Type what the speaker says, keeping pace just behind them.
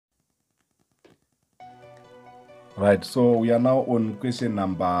Right, so we are now on question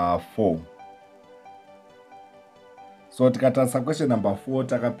number 4. So tikatarisa question number 4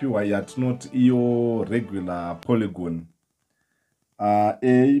 takapiwa yatinoti iyo regular polygon.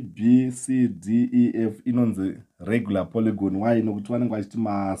 A, B, C, D, E, F inonzi regular polygon. Why? Nokuti vanenge vachiti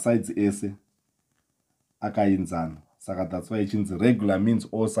masides ese akainzana. Saka that's why ichinzi regular means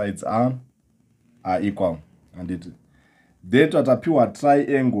all sides are equal. And then tatapiwa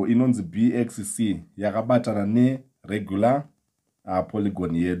triangle inonzi BXC yakabatana ne regular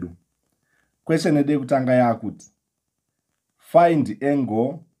polygon yedu. Question yede kutanga yakuti find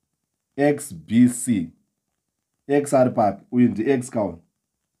angle XBC. X ari papi uyu ndi X kaun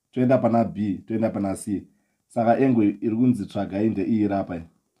toenda pana B toenda pana C. Saka angle iri kunzi tsvagai ndeiyi rapa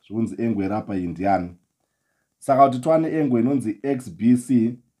zvikunzi angle rapa iyi ndiyani. Saka kuti tiwane angle inonzi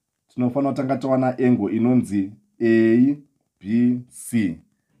XBC tinofanira kutanga tawana angle inonzi ABC.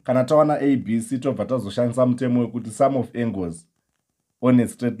 Kana tawana ABC tobva tazoshandisa mutemo wekuti sum of angles on a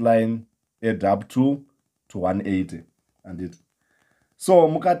straight line add up to 180. And so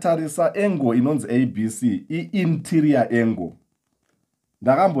mukatarisa angle inonzi ABC interior angle.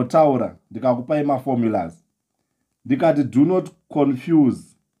 Ndakambotaura ndikakupai maformulas ndikati do not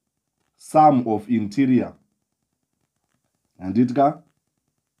confuse sum of interior anditka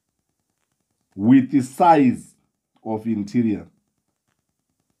with the size of interior.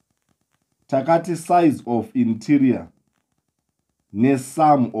 Takati size of interior ne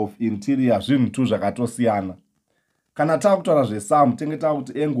sum of interior zvinhu tu zvakatosiyana. Kana takutaura zvesum tenge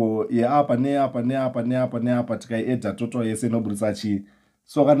takuti angle yeapa neapa neapa neapa neapa tikaiedha total yese inobudisa chii.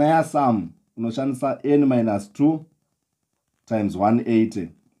 So kana yasum unoshandisa n-2 times 180.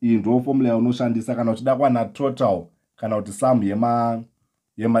 Iyi ndo formula yaunoshandisa kana uchida kuwana total kana kuti sum yema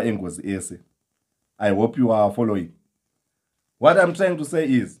angles ese. I hope you are following. What I'm trying to say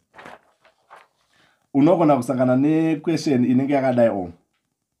is unogona kusangana ne question inenge yakadai o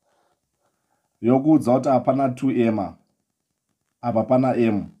yokuudza kuti hapana 2m apa pana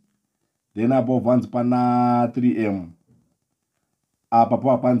m, then apo panzi pana 3m, apa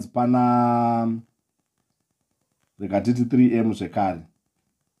po panzi pana rekatiti 3m zvekare,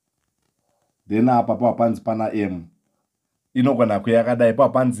 then apa po panzi pana m. Inogona kuyakadai po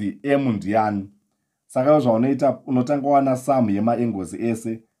panzi m ndiyani. Saka zvaunoita unotanga wana sum yema angles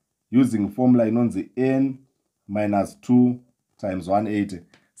ese using formula inonzi n-2 times 180.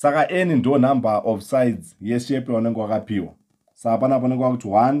 Saka n ndo number of sides yeshape yaunenge wakapiwa. Saka panapo unenge wakuti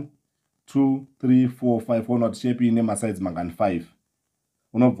 1 2 3 4 5 unoti shape ine masides mangani 5.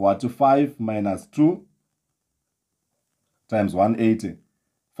 Unobva wati 5 minus 2 times 180.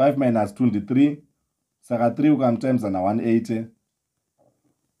 5 minus 2 ndi 3. Saka 3 ukamtimes na 180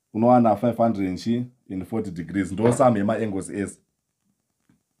 unowana 540 degrees. Ndo sum yema angles ese.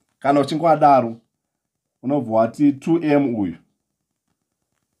 Kana uchingoadaro unobva wati 2m uyu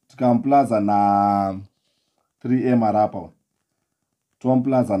tikamplaza na 3m arapa,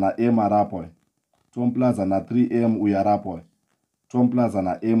 tomplaza na m arapa, tomplaza na 3m uyu arapa, tomplaza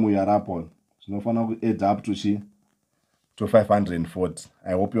na m uyu arapa, zvinofanira ku add up to 540.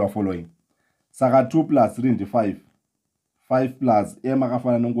 I hope you are following. Saka 2 plus 3 ndi 5. 5 plus m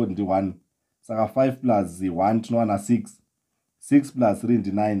akafanana nongoti ndi 1. Saka 5 plus 1 tinowana 6. 6 plus 3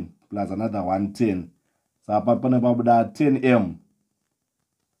 ndi 9 plus another 1 10. Saka pane pabuda 10m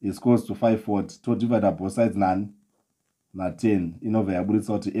is equals to 540. To divide both sides na 10 inobva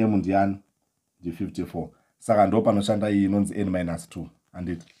yabuditsa kuti m ndiyani ndi 54. Saka ndo panoshanda iyi inonzi n-2.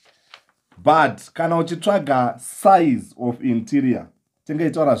 Anditi. But kana uchitsvaga size of interior tenge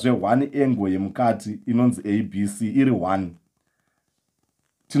itaura zve 1 angle yemukati inonzi ABC iri 1.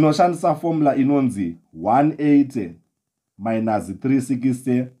 Tinoshandisa formula inonzi 180 minus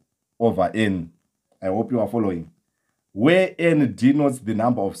 360 over n. I hope you are following. Where n denotes the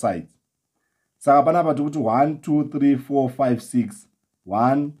number of sides. Saka panapa tikuti 1 2 3 4 5 6.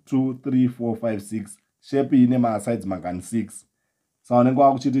 1 2 3 4 5 6. Shape ine ma sides mangani 6. Saka unenge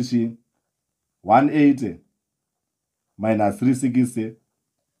wakuchiti chi 180 minus 360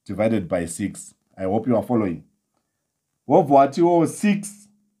 divided by 6. I hope you are following. Wobva wati 6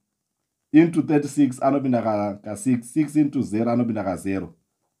 into 36 anopinda ka 6. 6 into 0 anopinda ka 0.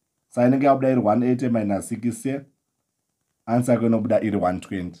 Saka inenge yabuda iri 180 minus 60. Answer yako inobuda iri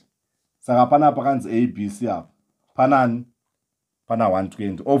 120. Saka panapa kanzi ABC apa panani pana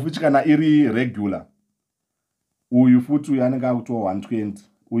 120. Of which kana iri regular uyu futi uyu anenge akutowa 120.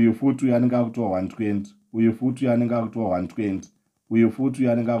 Uyu futi uyu anenge akutowa 120. Uyu futi uyu anenge akutowa 120. Uyu futi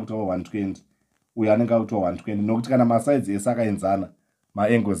uyu anenge akutowa 120. Uyu anenge akutowa 120. Nokuti kana masides ese akainzana ma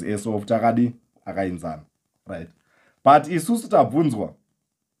angles ese of takadi akainzana. Right. But isusu tabvunzwa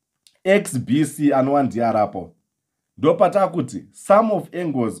XBC anova ndiye arapo. ndopata kuti sum of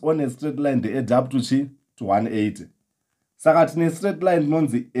angles on a straight line they add up to chi to 180. Saka tine straight line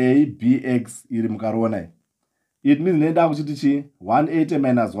inonzi ABX iri mukarona. It means nenda kuchiti chi 180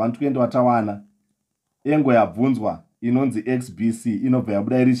 minus 120 watawana. Angle yabvunzwa inonzi XBC inobva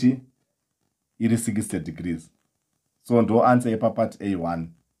yabuda iri chi iri 60 degrees. So ndo answer yepa part A1.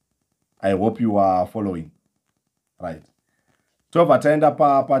 I hope you are following. Right. Tobva taenda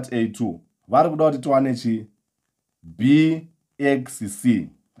pa part A2. Vari kuda kuti tiwane chi BXC.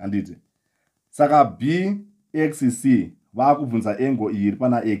 Anditi. Saka BXC vakubvunza angle iyi iri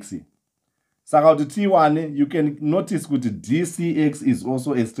pana X. Saka kuti tiwane, you can notice kuti DCX is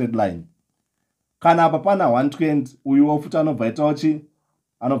also a straight line. Kana apa pana 120 uyu wofuta anobva itawo chi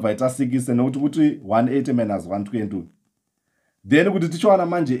anobva ita 60 nokuti kuti 180 minus 120. Then kuti tichiwana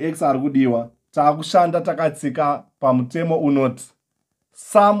manje X ari kudiwa, takushanda takatsika pamutemo unoti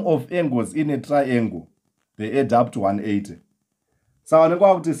sum of angles in a triangle they add up to 180. Saka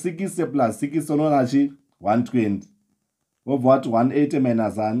nekwa kuti 60 plus 60 unoona chi 120. Wobva wati 180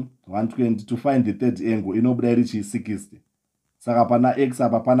 minus 120 to find the third angle inobuda iri chi 60. Saka pana X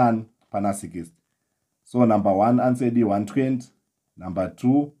apa pana 60. So number 1 answered 120, number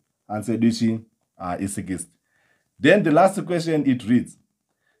 2 answered is 60. Then the last question it reads,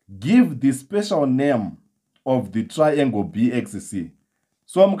 give the special name of the triangle BXC.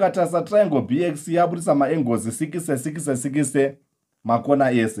 So mukatasa triangle BXC yabudisa ma angles 60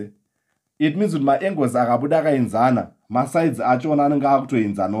 makona ese. It means that ma angles akabuda akainzana, ma sides achona anenge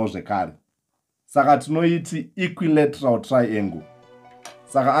akutoinzanawo zvekare. Saka tinoiti equilateral triangle.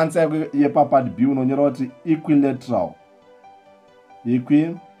 Saka answer yepa part B unonyora kuti equilateral.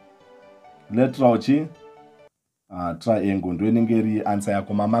 Equilateral chi triangle ndo inenge iri answer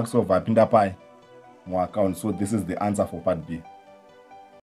yako. Ma marks of apinda pai mu account. So this is the answer for part B.